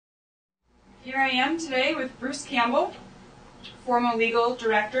Here I am today with Bruce Campbell, former legal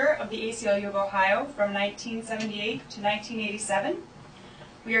director of the ACLU of Ohio from 1978 to 1987.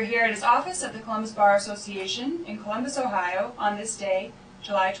 We are here at his office at the Columbus Bar Association in Columbus, Ohio on this day,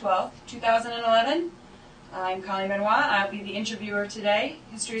 July 12, 2011. I'm Colleen Benoit. I'll be the interviewer today,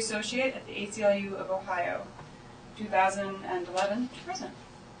 History Associate at the ACLU of Ohio, 2011 to present.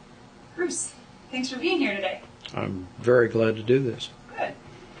 Bruce, thanks for being here today. I'm very glad to do this. Good.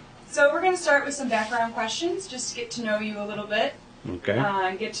 So we're going to start with some background questions, just to get to know you a little bit. Okay.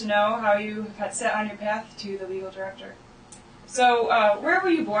 And get to know how you got set on your path to the legal director. So where were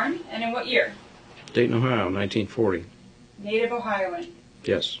you born and in what year? Dayton, Ohio, 1940. Native Ohioan.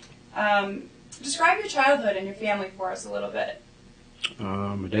 Yes. Describe your childhood and your family for us a little bit.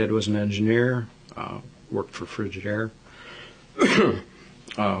 My dad was an engineer, worked for Frigidaire.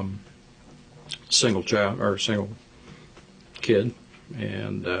 Single kid,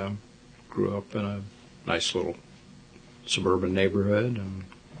 and grew up in a nice little suburban neighborhood and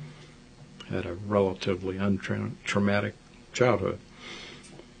had a relatively untraumatic childhood.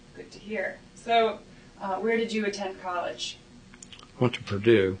 Good to hear. So where did you attend college? Went to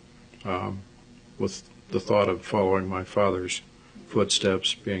Purdue with the thought of following my father's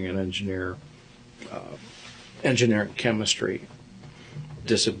footsteps, being an engineer. Engineering chemistry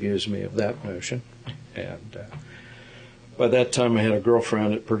disabused me of that notion, and by that time I had a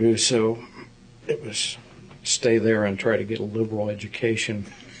girlfriend at Purdue, so it was stay there and try to get a liberal education,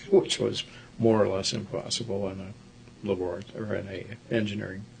 which was more or less impossible in a liberal arts or in a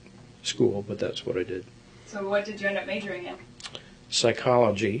engineering school, but that's what I did. So what did you end up majoring in?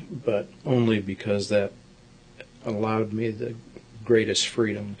 Psychology, but only because that allowed me the greatest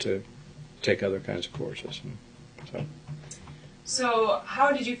freedom to take other kinds of courses. So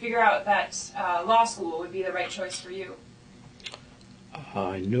how did you figure out that law school would be the right choice for you?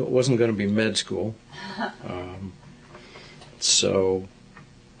 I knew it wasn't going to be med school. So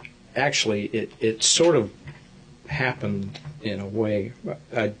actually it sort of happened in a way.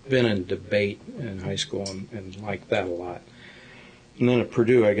 I'd been in debate in high school and liked that a lot. And then at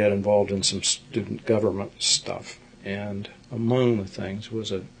Purdue I got involved in some student government stuff. And among the things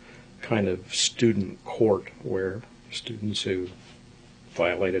was a kind of student court where students who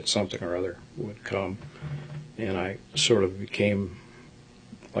violated something or other would come, and I sort of became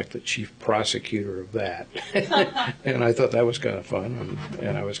like the chief prosecutor of that. And I thought that was kind of fun,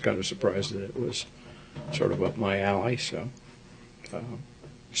 and I was kind of surprised that it was sort of up my alley, so I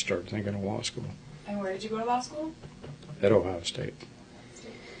started thinking of law school. And where did you go to law school? At Ohio State.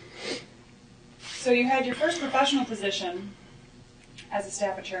 So you had your first professional position as a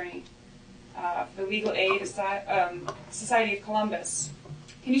staff attorney for the Legal Aid Society of Columbus.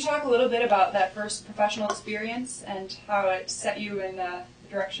 Can you talk a little bit about that first professional experience and how it set you in the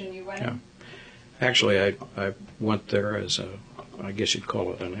direction you went in? Actually, I went there as I guess you'd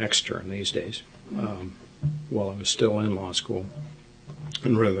call it an extern these days, while I was still in law school,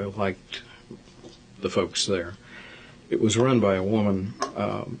 and really liked the folks there. It was run by a woman,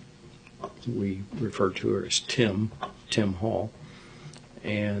 we referred to her as Tim Hall,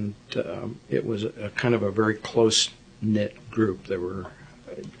 and it was a kind of a very close-knit group. There were,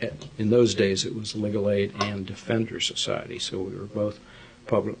 in those days, it was Legal Aid and Defender Society, so we were both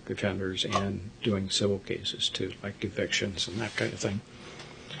public defenders and doing civil cases too, like evictions and that kind of thing.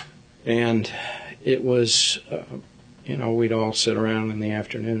 And it was, we'd all sit around in the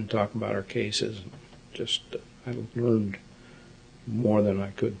afternoon and talk about our cases. Just, I learned more than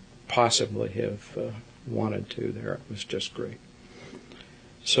I could possibly have wanted to there. It was just great.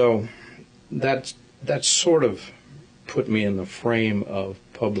 So that sort of put me in the frame of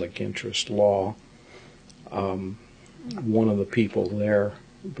public interest law. One of the people there,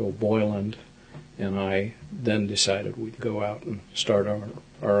 Bill Boyland, and I then decided we'd go out and start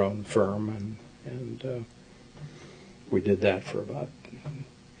our own firm, and we did that for about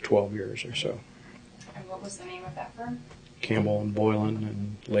 12 years or so. And what was the name of that firm? Campbell and Boylan,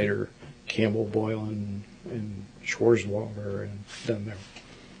 and later Campbell, Boylan, and Schwarzwalder, and then there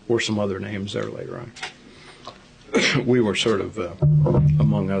were some other names there later on. We were sort of,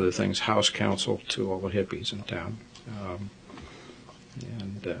 among other things, house counsel to all the hippies in town,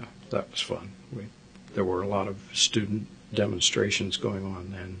 and that was fun. There were a lot of student demonstrations going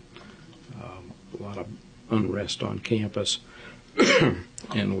on then, a lot of unrest on campus,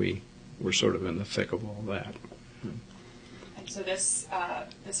 and we were sort of in the thick of all that. And so this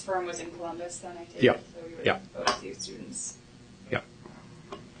firm was in Columbus then, I take Yeah. it? So you would Yeah. go to see students. Yeah.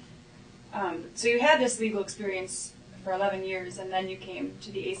 So you had this legal experience for 11 years, and then you came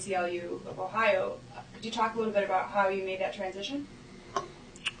to the ACLU of Ohio. Could you talk a little bit about how you made that transition?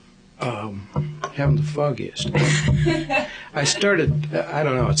 Haven't the foggiest. I started, I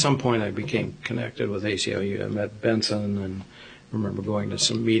don't know, at some point I became connected with ACLU. I met Benson and remember going to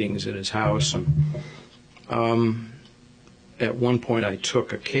some meetings at his house. And at one point I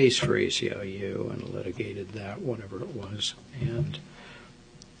took a case for ACLU and litigated that, whatever it was. And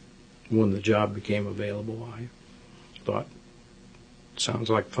when the job became available, I thought, sounds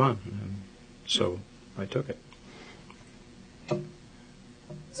like fun. And so I took it.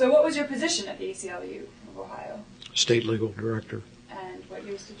 So what was your position at the ACLU of Ohio? State legal director. And what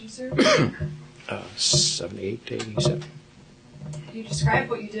years did you serve? 78 to 87. Can you describe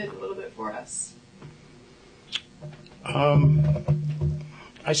what you did a little bit for us?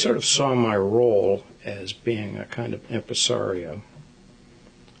 I sort of saw my role as being a kind of impresario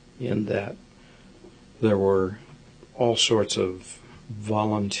in that there were all sorts of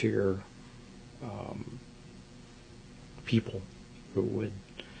volunteer people who would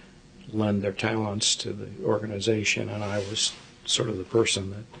lend their talents to the organization, and I was sort of the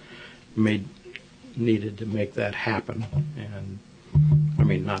person that needed to make that happen. And I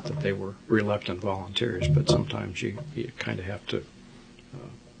mean, not that they were reluctant volunteers, but sometimes you kind of have to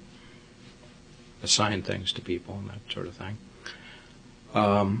assign things to people and that sort of thing.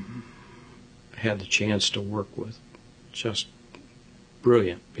 Had the chance to work with just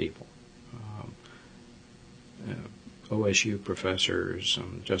brilliant people. OSU professors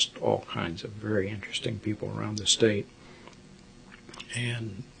and just all kinds of very interesting people around the state.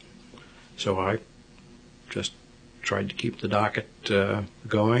 And so I just tried to keep the docket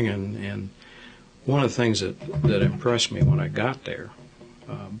going. And one of the things that impressed me when I got there,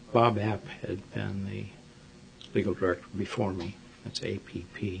 Bob App had been the legal director before me. That's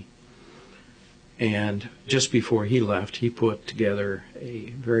APP. And just before he left, he put together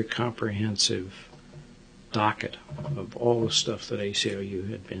a very comprehensive docket of all the stuff that ACLU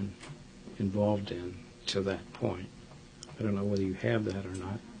had been involved in to that point. I don't know whether you have that or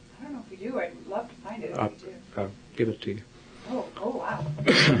not. I don't know if you do. I'd love to find it. I'll give it to you. Oh wow.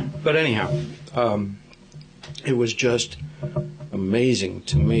 But anyhow, it was just amazing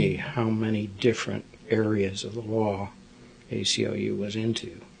to me how many different areas of the law ACLU was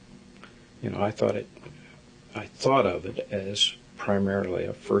into. You know, I thought of it as primarily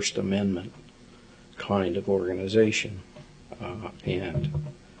a First Amendment kind of organization, and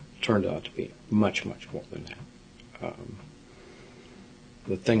turned out to be much, much more than that.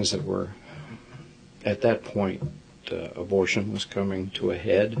 The things that were, at that point, abortion was coming to a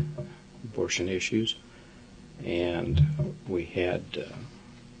head, abortion issues, and we had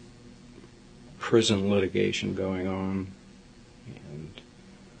prison litigation going on, and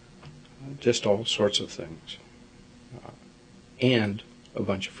just all sorts of things, and a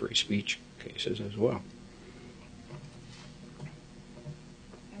bunch of free speech cases as well.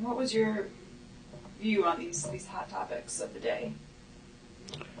 And what was your view on these hot topics of the day?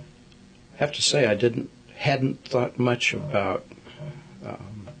 I have to say I hadn't thought much about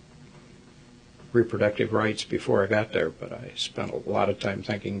reproductive rights before I got there, but I spent a lot of time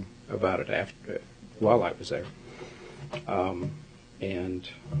thinking about it while I was there. And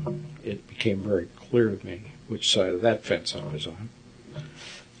it became very clear to me which side of that fence I was on.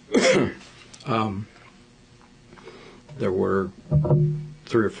 There were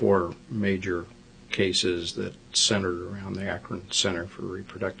 3 or 4 major cases that centered around the Akron Center for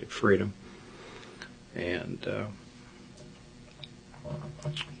Reproductive Freedom, and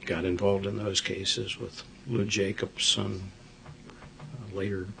got involved in those cases with Lou Jacobs and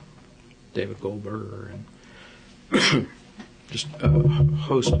later David Goldberger, and just a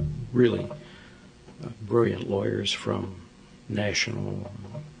host of really brilliant lawyers from national.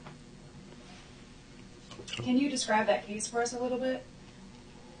 Can you describe that case for us a little bit?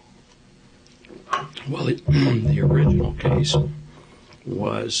 Well, the original case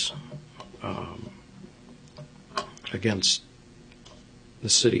was against the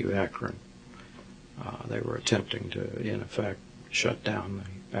city of Akron. They were attempting to, in effect, shut down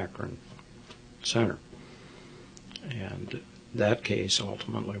the Akron Center. And that case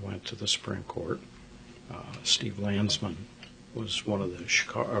ultimately went to the Supreme Court. Steve Landsman was one of the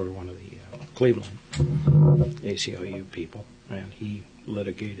Cleveland ACLU people, and he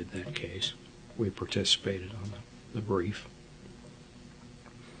litigated that case. We participated on the brief,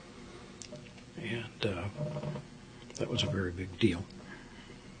 and that was a very big deal.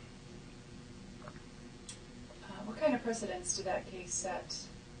 What kind of precedents did that case set?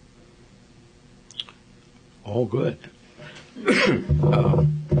 All good.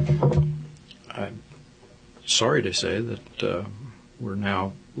 I'm sorry to say that we're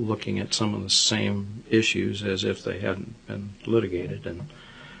now looking at some of the same issues as if they hadn't been litigated, and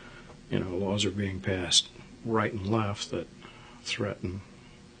laws are being passed right and left that threaten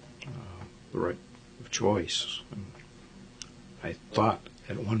the right of choice. And I thought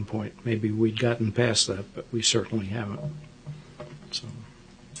at one point maybe we'd gotten past that, but we certainly haven't. So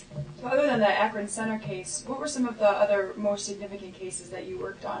other than the Akron Center case, what were some of the other most significant cases that you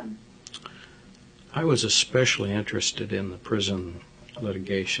worked on? I was especially interested in the prison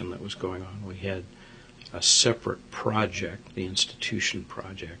litigation that was going on. We had a separate project, the institution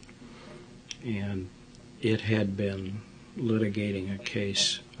project, and it had been litigating a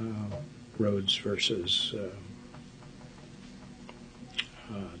case, Rhodes versus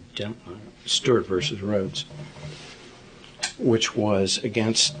Stewart versus Rhodes, which was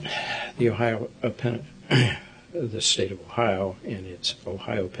against the the state of Ohio and its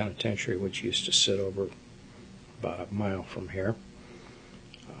Ohio Penitentiary, which used to sit over about a mile from here.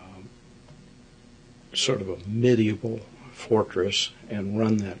 Sort of a medieval fortress and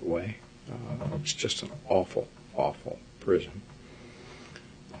run that way. It's just an awful, awful prison.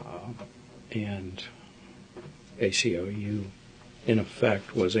 And ACLU, in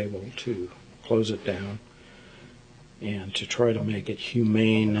effect, was able to close it down and to try to make it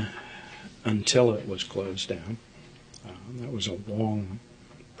humane until it was closed down. That was a long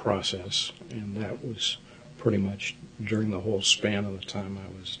process, and that was pretty much during the whole span of the time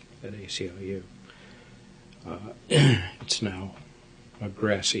I was at ACLU. It's now a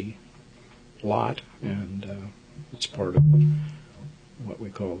grassy lot, and it's part of what we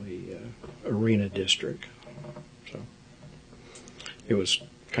call the Arena District. So it was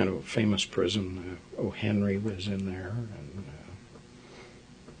kind of a famous prison. O. Henry was in there, and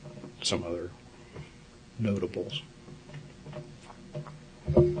some other notables.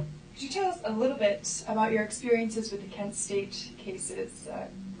 Could you tell us a little bit about your experiences with the Kent State cases,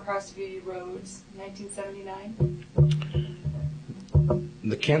 Cross v. Rhodes, 1979?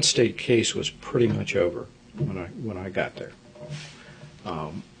 The Kent State case was pretty much over when I got there.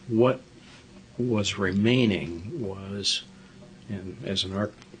 What was remaining was, and as an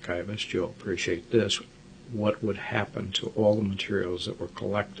archivist you'll appreciate this, what would happen to all the materials that were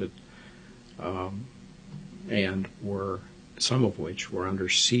collected and were, some of which were under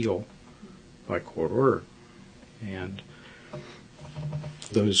seal by court order. And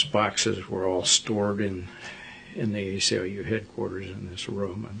those boxes were all stored in the ACLU headquarters in this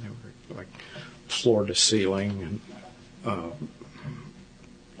room, and they were like floor to ceiling, and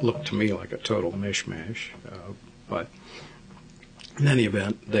looked to me like a total mishmash. But in any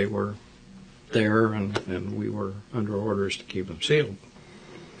event, they were there, and we were under orders to keep them sealed.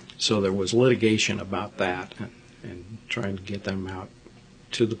 So there was litigation about that, and trying to get them out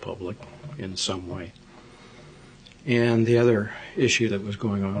to the public in some way. And the other issue that was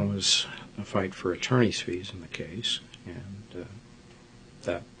going on was a fight for attorney's fees in the case, and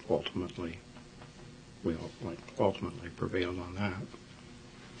that ultimately prevailed on that.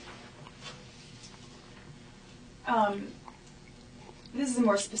 This is a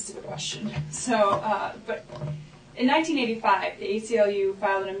more specific question. So, but in 1985, the ACLU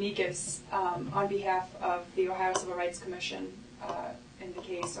filed an amicus on behalf of the Ohio Civil Rights Commission in the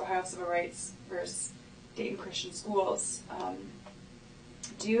case Ohio Civil Rights versus Dayton Christian Schools.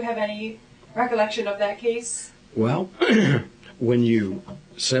 Do you have any recollection of that case? Well, when you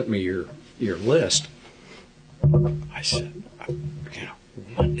sent me your list, I said,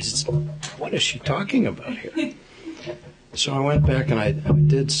 what is she talking about here? So I went back and I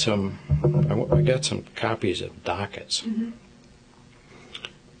did I got some copies of dockets. Mm-hmm.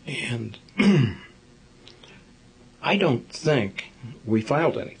 And I don't think we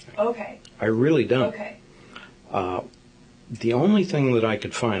filed anything. Okay. I really don't. Okay. The only thing that I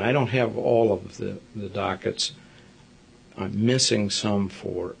could find, I don't have all of the dockets. I'm missing some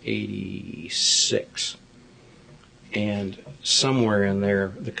for 86. And somewhere in there,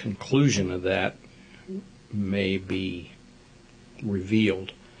 the conclusion of that may be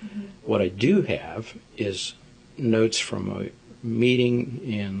revealed. Mm-hmm. What I do have is notes from a meeting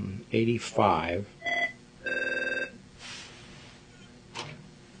in 85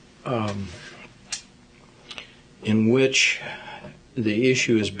 in which the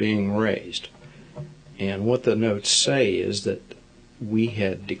issue is being raised. And what the notes say is that we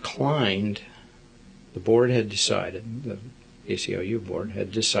had declined, the board had decided, the ACLU board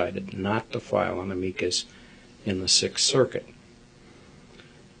had decided not to file an amicus in the Sixth Circuit.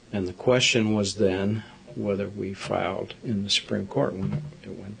 And the question was then whether we filed in the Supreme Court when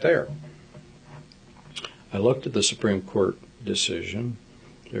it went there. I looked at the Supreme Court decision.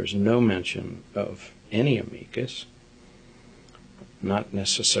 There's no mention of any amicus. Not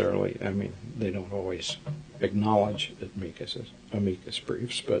necessarily, I mean, they don't always acknowledge amicus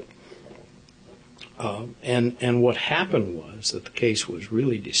briefs, but And what happened was that the case was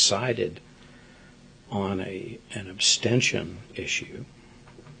really decided on an abstention issue,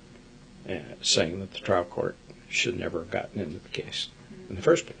 saying that the trial court should never have gotten into the case in the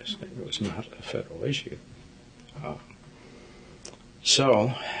first place. It was not a federal issue.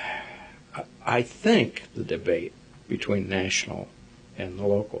 So I think the debate between national and the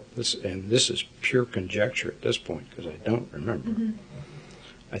local, this is pure conjecture at this point because I don't remember. Mm-hmm.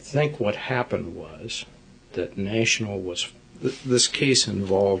 I think what happened was that national was, this case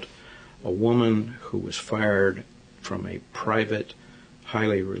involved a woman who was fired from a private,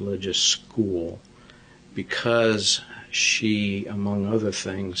 highly religious school because she, among other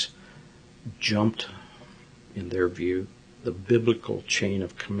things, jumped, in their view, the biblical chain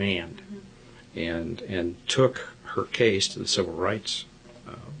of command, and took her case to the Civil Rights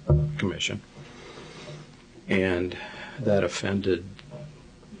Commission, and that offended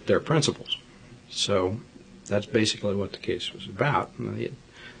their principles. So that's basically what the case was about.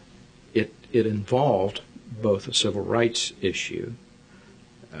 It involved both a civil rights issue,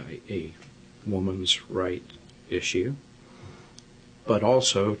 a woman's right issue, but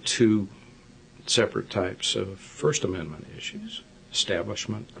also two separate types of First Amendment issues,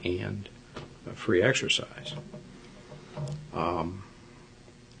 establishment and free exercise.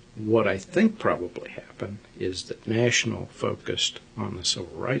 What I think probably happened is that National focused on the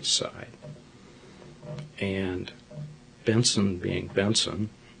civil rights side, and Benson, being Benson,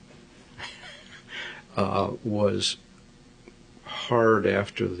 was hard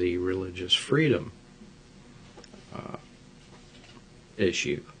after the religious freedom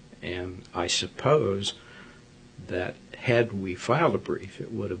issue. And I suppose that had we filed a brief,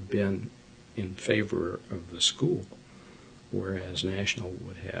 it would have been in favor of the school, whereas National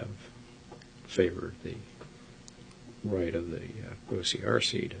would have favored the right of the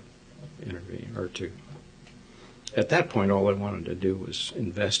OCRC to intervene, or to, at that point, all they wanted to do was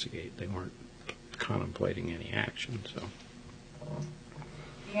investigate. They weren't contemplating any action. So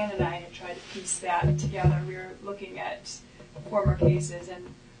Ann and I had tried to piece that together. We were looking at former cases, and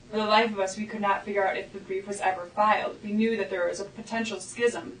for the life of us, we could not figure out if the brief was ever filed. We knew that there was a potential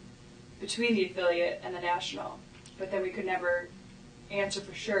schism between the affiliate and the National, but then we could never answer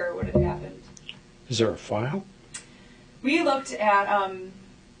for sure what had happened. Is there a file? We looked at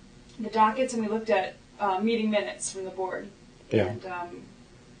the dockets, and we looked at meeting minutes from the board. Yeah. And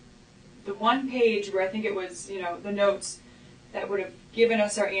the one page where I think it was, the notes that would have given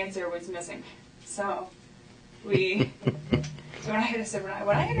us our answer was missing. So we, so when I said,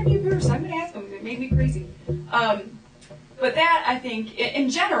 when I interview Bruce, I'm going to ask him. It made me crazy. But that, I think, in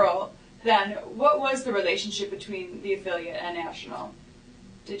general, then, what was the relationship between the affiliate and National?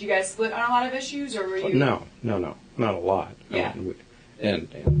 Did you guys split on a lot of issues, or were you? No, not a lot. Yeah.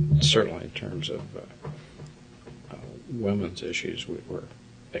 And certainly in terms of women's issues, we were,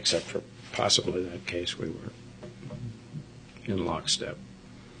 except for possibly that case, we were in lockstep.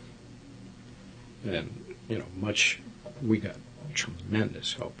 And, we got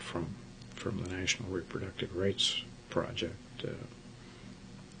tremendous help from the National Reproductive Rights Project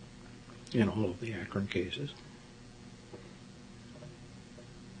in all of the Akron cases.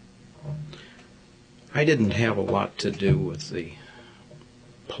 I didn't have a lot to do with the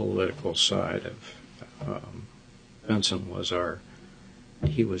political side of Benson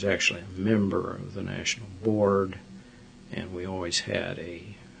he was actually a member of the National Board, and we always had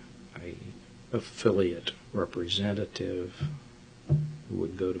a affiliate representative who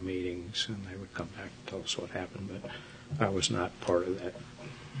would go to meetings, and they would come back and tell us what happened, but I was not part of that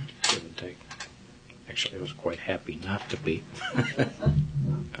give and take. Actually, I was quite happy not to be.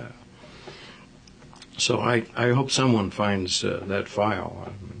 So I hope someone finds that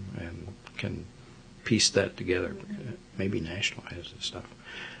file and can piece that together. Maybe National has this stuff.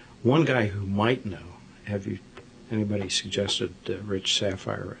 One guy who might know, anybody suggested Rich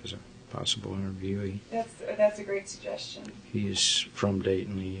Sapphire as a possible interviewee? That's a great suggestion. He's from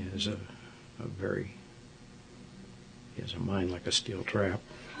Dayton. He has he has a mind like a steel trap,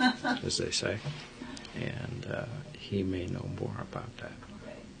 as they say, and he may know more about that.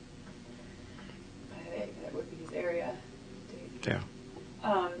 That would be his area. Yeah.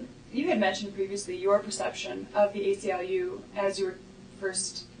 You had mentioned previously your perception of the ACLU as you were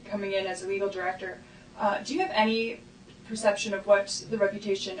first coming in as a legal director. Do you have any perception of what the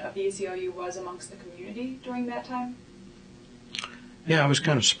reputation of the ACLU was amongst the community during that time? Yeah, I was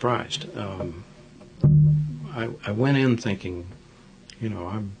kind of surprised. I went in thinking,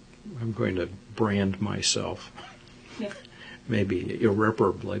 I'm going to brand myself, maybe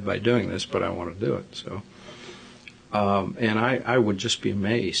irreparably by doing this, but I want to do it. So And I would just be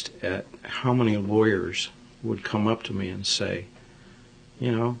amazed at how many lawyers would come up to me and say,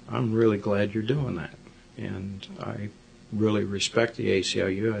 you know, I'm really glad you're doing that. And I really respect the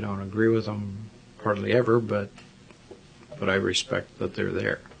ACLU. I don't agree with them hardly ever, but I respect that they're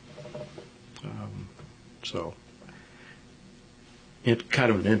there. So it's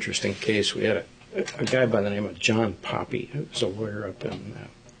kind of an interesting case. We had a guy by the name of John Poppy, who was a lawyer up in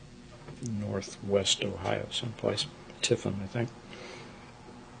northwest Ohio, someplace, Tiffin, I think.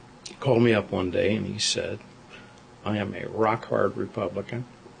 He called me up one day and he said, I am a rock-hard Republican.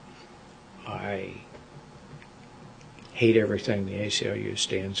 I hate everything the ACLU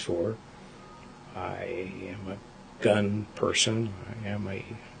stands for. I am a gun person.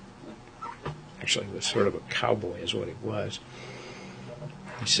 Actually, he was sort of a cowboy is what he was.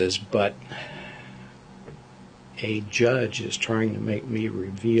 He says, but a judge is trying to make me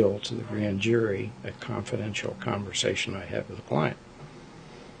reveal to the grand jury a confidential conversation I had with a client.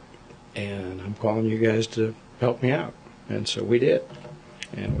 And I'm calling you guys to help me out. And so we did.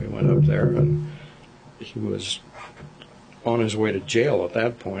 And we went up there, and he was on his way to jail at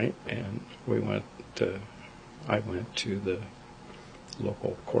that point, and I went to the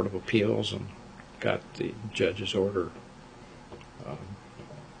local court of appeals and got the judge's order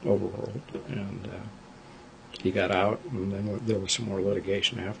overruled, and he got out, and then there was some more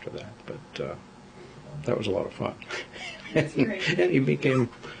litigation after that, but that was a lot of fun. That's great. And he became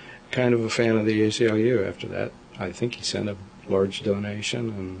kind of a fan of the ACLU after that. I think he sent a large donation,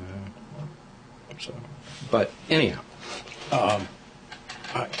 and so. But anyhow,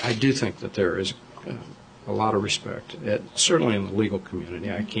 I do think that there is a lot of respect, certainly in the legal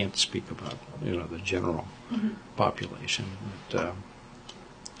community. I can't speak about the general population, but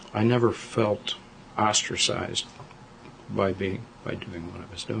I never felt ostracized by doing what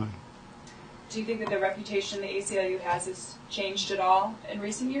I was doing. Do you think that the reputation the ACLU has changed at all in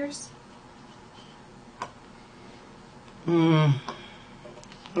recent years? I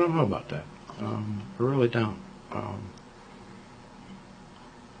don't know about that. I really don't.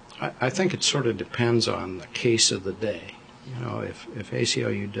 I think it sort of depends on the case of the day. If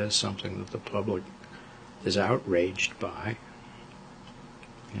ACLU does something that the public is outraged by,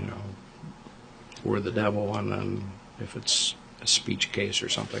 we're the devil, and then if it's a speech case or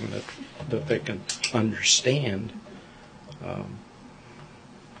something that they can understand,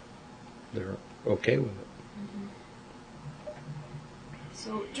 they're okay with it.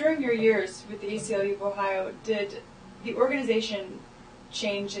 So during your years with the ACLU of Ohio, did the organization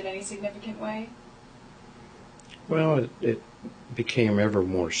change in any significant way? Well, it became ever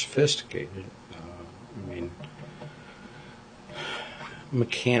more sophisticated.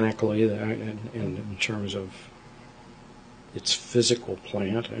 Mechanically, in terms of its physical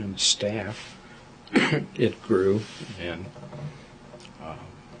plant and staff, it grew, and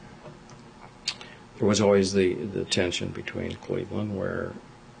there was always the tension between Cleveland, where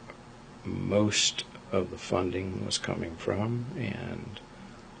most of the funding was coming from, and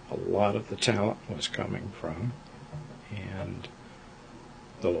a lot of the talent was coming from, and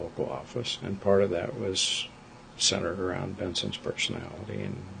the local office, and part of that was centered around Benson's personality.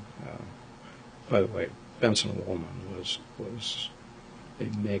 And by the way, Benson Woolman was a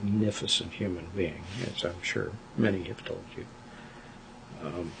magnificent human being, as I'm sure many have told you.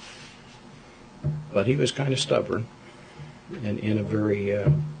 But he was kind of stubborn, and in a very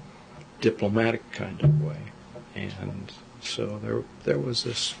diplomatic kind of way, and so there was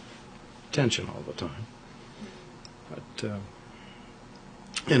this tension all the time. But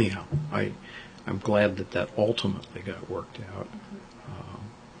anyhow, I'm glad that ultimately got worked out.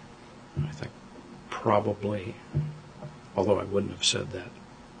 I think probably, although I wouldn't have said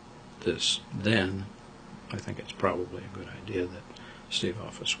then, I think it's probably a good idea that the state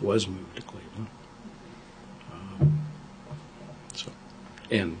office was moved to Cleveland.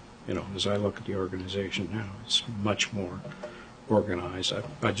 As I look at the organization now, it's much more organized.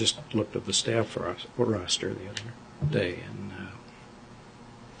 I just looked at the staff roster the other day, and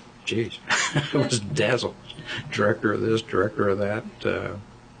geez, I was dazzled. Director of this, director of that.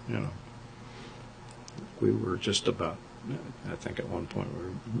 We were just about, I think at one point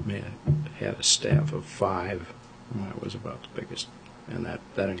we had a staff of 5, and that was about the biggest, and that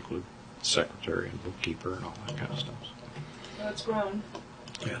included secretary and bookkeeper and all that kind of stuff. So it's grown.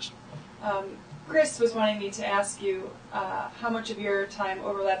 Yes. Chris was wanting me to ask you how much of your time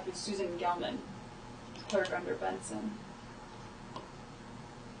overlapped with Susan Gelman, clerk under Benson. Do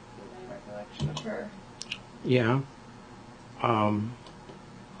you have any recollection of her? Yeah.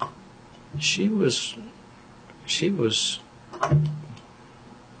 She was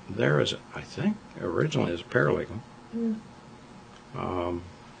there as, I think, originally as a paralegal.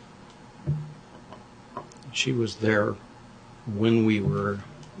 She was there when we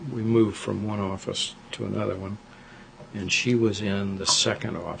moved from one office to another one, and she was in the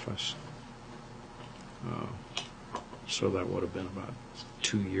second office. So that would have been about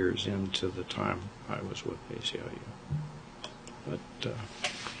 2 years into the time I was with ACLU. But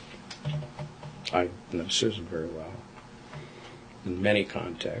I know Susan very well in many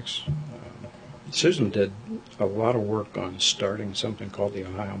contexts. Susan did a lot of work on starting something called the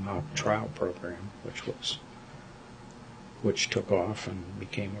Ohio Mock Trial Program, which took off and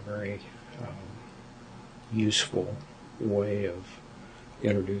became a very useful way of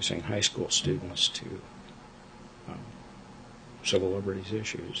introducing high school students to civil liberties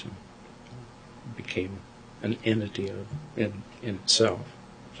issues, and became an entity in itself.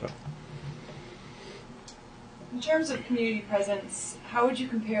 So, in terms of community presence, how would you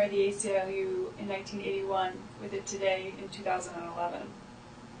compare the ACLU in 1981 with it today in 2011?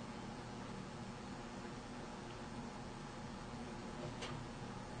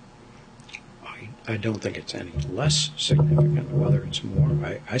 I don't think it's any less significant, whether it's more.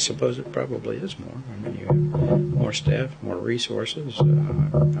 I suppose it probably is more. I mean, you have more staff, more resources.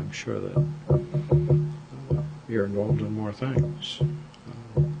 I'm sure that you're involved in more things.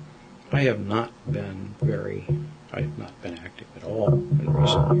 I have not been active at all in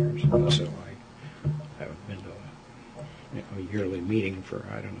recent years, and so I haven't been to a yearly meeting for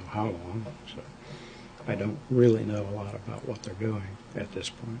I don't know how long, so I don't really know a lot about what they're doing at this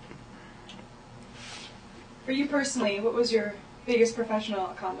point. For you personally, what was your biggest professional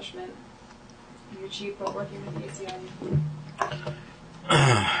accomplishment you achieved while working with the ACLU?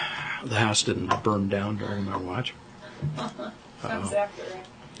 The house didn't burn down during my watch. Sounds after, right?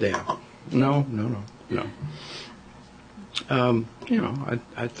 Yeah. No.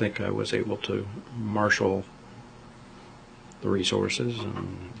 I think I was able to marshal the resources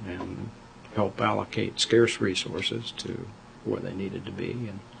and help allocate scarce resources to where they needed to be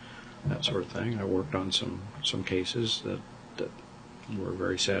and that sort of thing. I worked on some cases that were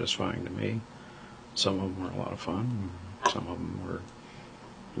very satisfying to me. Some of them were a lot of fun. Some of them were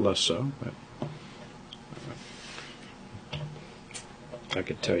less so. But I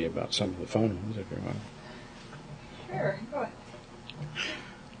could tell you about some of the fun ones if you want. Sure, go ahead.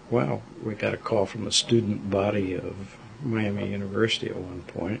 Well, we got a call from the student body of Miami University at one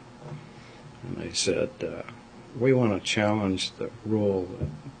point, and they said, we want to challenge the rule that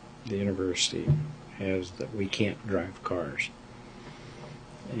the university has that we can't drive cars.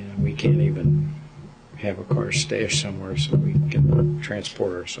 And we can't even have a car stashed somewhere so we can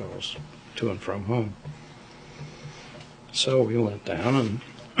transport ourselves to and from home. So we went down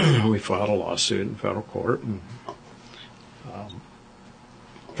and we filed a lawsuit in federal court and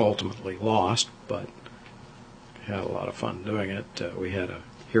ultimately lost, but had a lot of fun doing it. We had a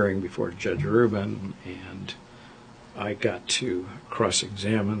hearing before Judge Rubin, and I got to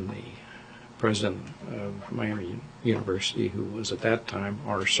cross-examine the president of Miami University, who was at that time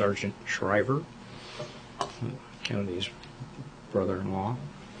our Sergeant Shriver, Kennedy's brother-in-law,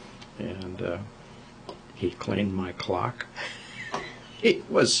 and he cleaned my clock. He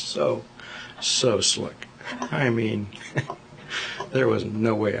was so slick. I mean, there was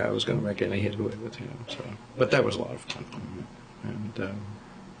no way I was going to make any headway with him. So, but that was a lot of fun. And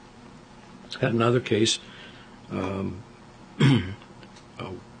had another case. A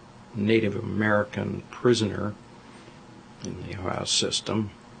Native American prisoner in the Ohio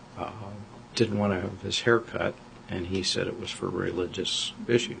system didn't want to have his hair cut, and he said it was for religious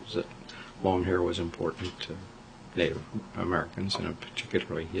issues, that long hair was important to Native Americans, and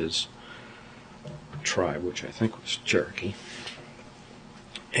particularly his tribe, which I think was Cherokee.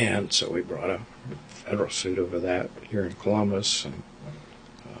 And so we brought a federal suit over that here in Columbus, and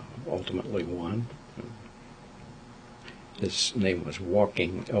ultimately won. His name was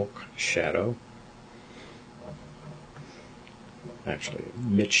Walking Elk Shadow. Actually,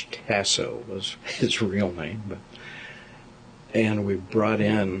 Mitch Tasso was his real name. And we brought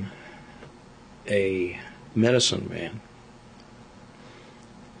in a medicine man.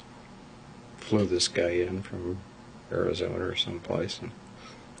 Flew this guy in from Arizona or someplace, and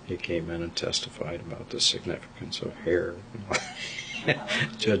he came in and testified about the significance of hair.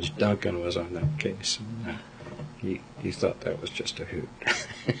 Judge Duncan was on that case. And, he thought that was just a hoot.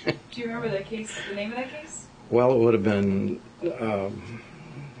 Do you remember the name of that case? Well, it would have been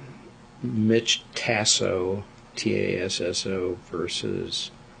Mitch Tasso, Tasso, versus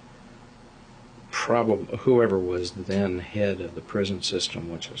probably whoever was then head of the prison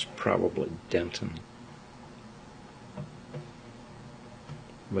system, which was probably Denton.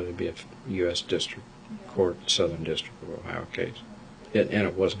 But it'd be a U.S. district Court, Southern District of Ohio case. And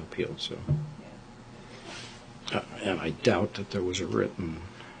it wasn't appealed, so. And I doubt that there was a written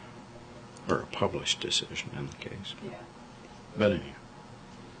or a published decision in the case. Yeah. But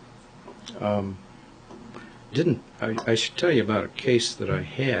anyhow. I should tell you about a case that I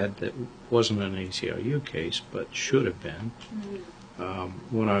had that wasn't an ACLU case, but should have been.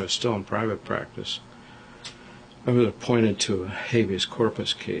 When I was still in private practice, I was appointed to a habeas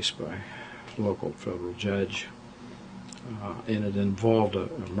corpus case by a local federal judge, and it involved a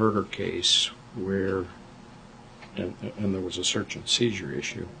murder case where, and there was a search and seizure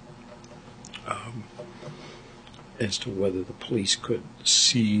issue as to whether the police could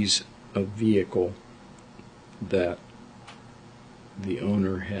seize a vehicle that the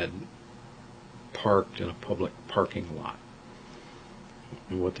owner had parked in a public parking lot.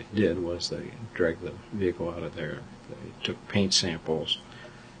 And what they did was they dragged the vehicle out of there. They took paint samples,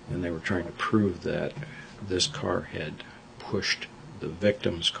 and they were trying to prove that this car had pushed the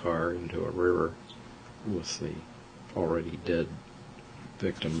victim's car into a river with the already dead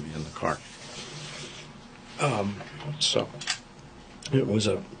victim in the car. So it was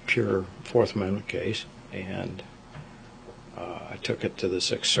a pure Fourth Amendment case, and I took it to the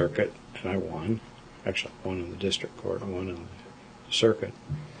Sixth Circuit, and I won. Actually, I won in the district court, I won in the circuit.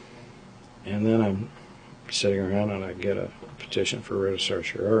 And then I'm sitting around, and I get a petition for writ of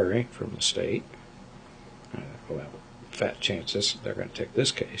certiorari from the state. And I thought, well, fat chances they're going to take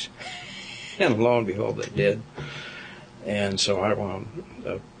this case. And lo and behold, they did. And so I wound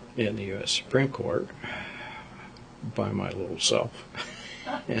up in the U.S. Supreme Court by my little self.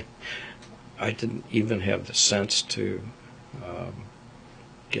 I didn't even have the sense to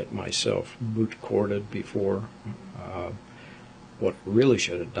get myself moot courted before. What I really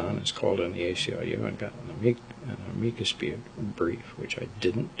should have done is called in the ACLU and gotten an amicus brief, which I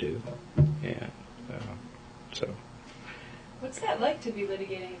didn't do. And so. What's that like to be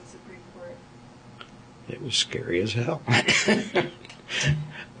litigating in the Supreme Court? It was scary as hell.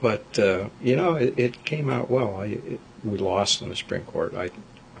 But, it came out well. We lost in the Supreme Court.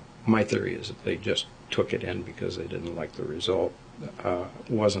 My theory is that they just took it in because they didn't like the result. It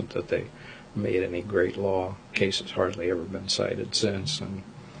wasn't that they made any great law. Case has hardly ever been cited since.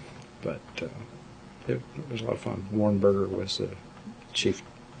 But it was a lot of fun. Warren Berger was the Chief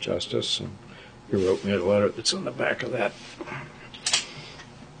Justice, and he wrote me a letter that's on the back of that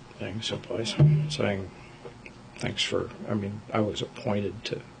thing someplace saying, thanks for, I was appointed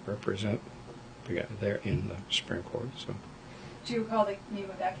to represent the guy there in the Supreme Court. So. Do you recall the name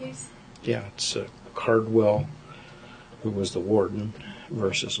of that case? Yeah, it's Cardwell, who was the warden,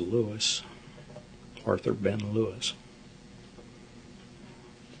 versus Lewis, Arthur Ben Lewis.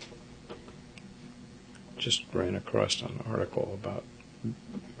 Just ran across an article about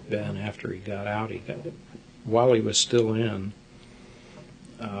Ben after he got out. While he was still in,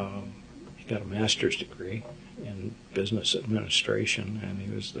 he got a master's degree in business administration, and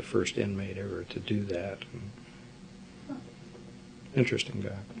he was the first inmate ever to do that. Interesting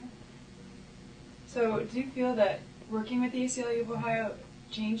guy. So, do you feel that working with the ACLU of Ohio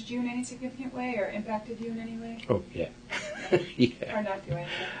changed you in any significant way or impacted you in any way? Oh, yeah. Yeah. Or not doing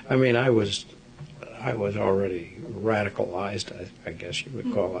it? I was already radicalized, I guess you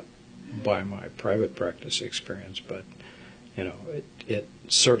would call it, by my private practice experience, but it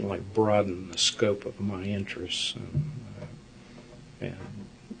certainly broadened the scope of my interests and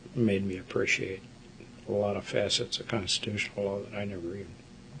made me appreciate a lot of facets of constitutional law that I never even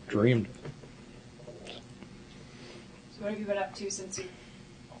dreamed of. So what have you been up to since you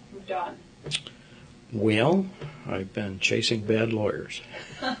moved on? Well, I've been chasing bad lawyers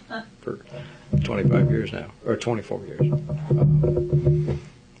for 25 years now, or 24 years.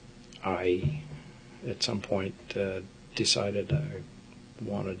 I, at some point, decided I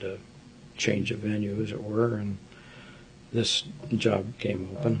wanted to change a venue, as it were, and this job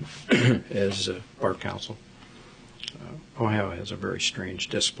came open as a bar counsel. Ohio has a very strange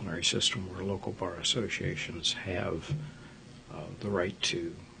disciplinary system where local bar associations have the right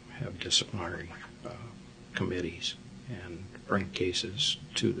to have disciplinary committees and bring cases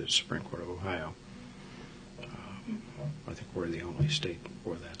to the Supreme Court of Ohio. I think we're the only state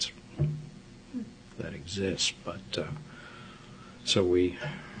where that exists, but so we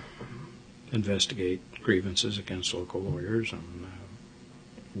investigate grievances against local lawyers and,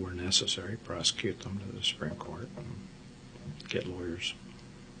 where necessary, prosecute them to the Supreme Court and get lawyers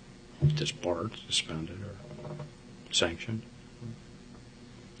disbarred, suspended, or sanctioned.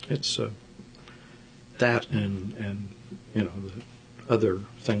 It's that and the other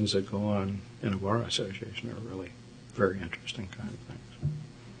things that go on in a bar association are really very interesting kind of things.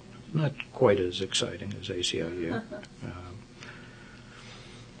 not quite as exciting as ACLU.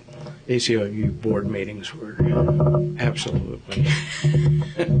 ACLU board meetings were absolutely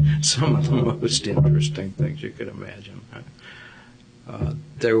some of the most interesting things you could imagine.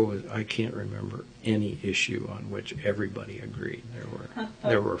 I can't remember any issue on which everybody agreed.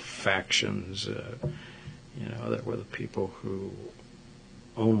 There were factions. There were the people who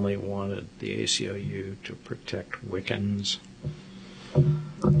only wanted the ACLU to protect Wiccans,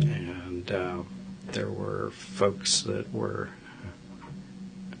 and there were folks that were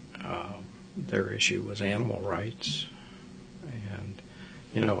their issue was animal rights, and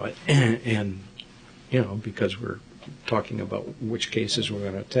because we're talking about which cases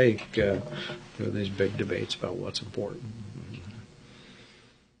we're going to take, there were these big debates about what's important.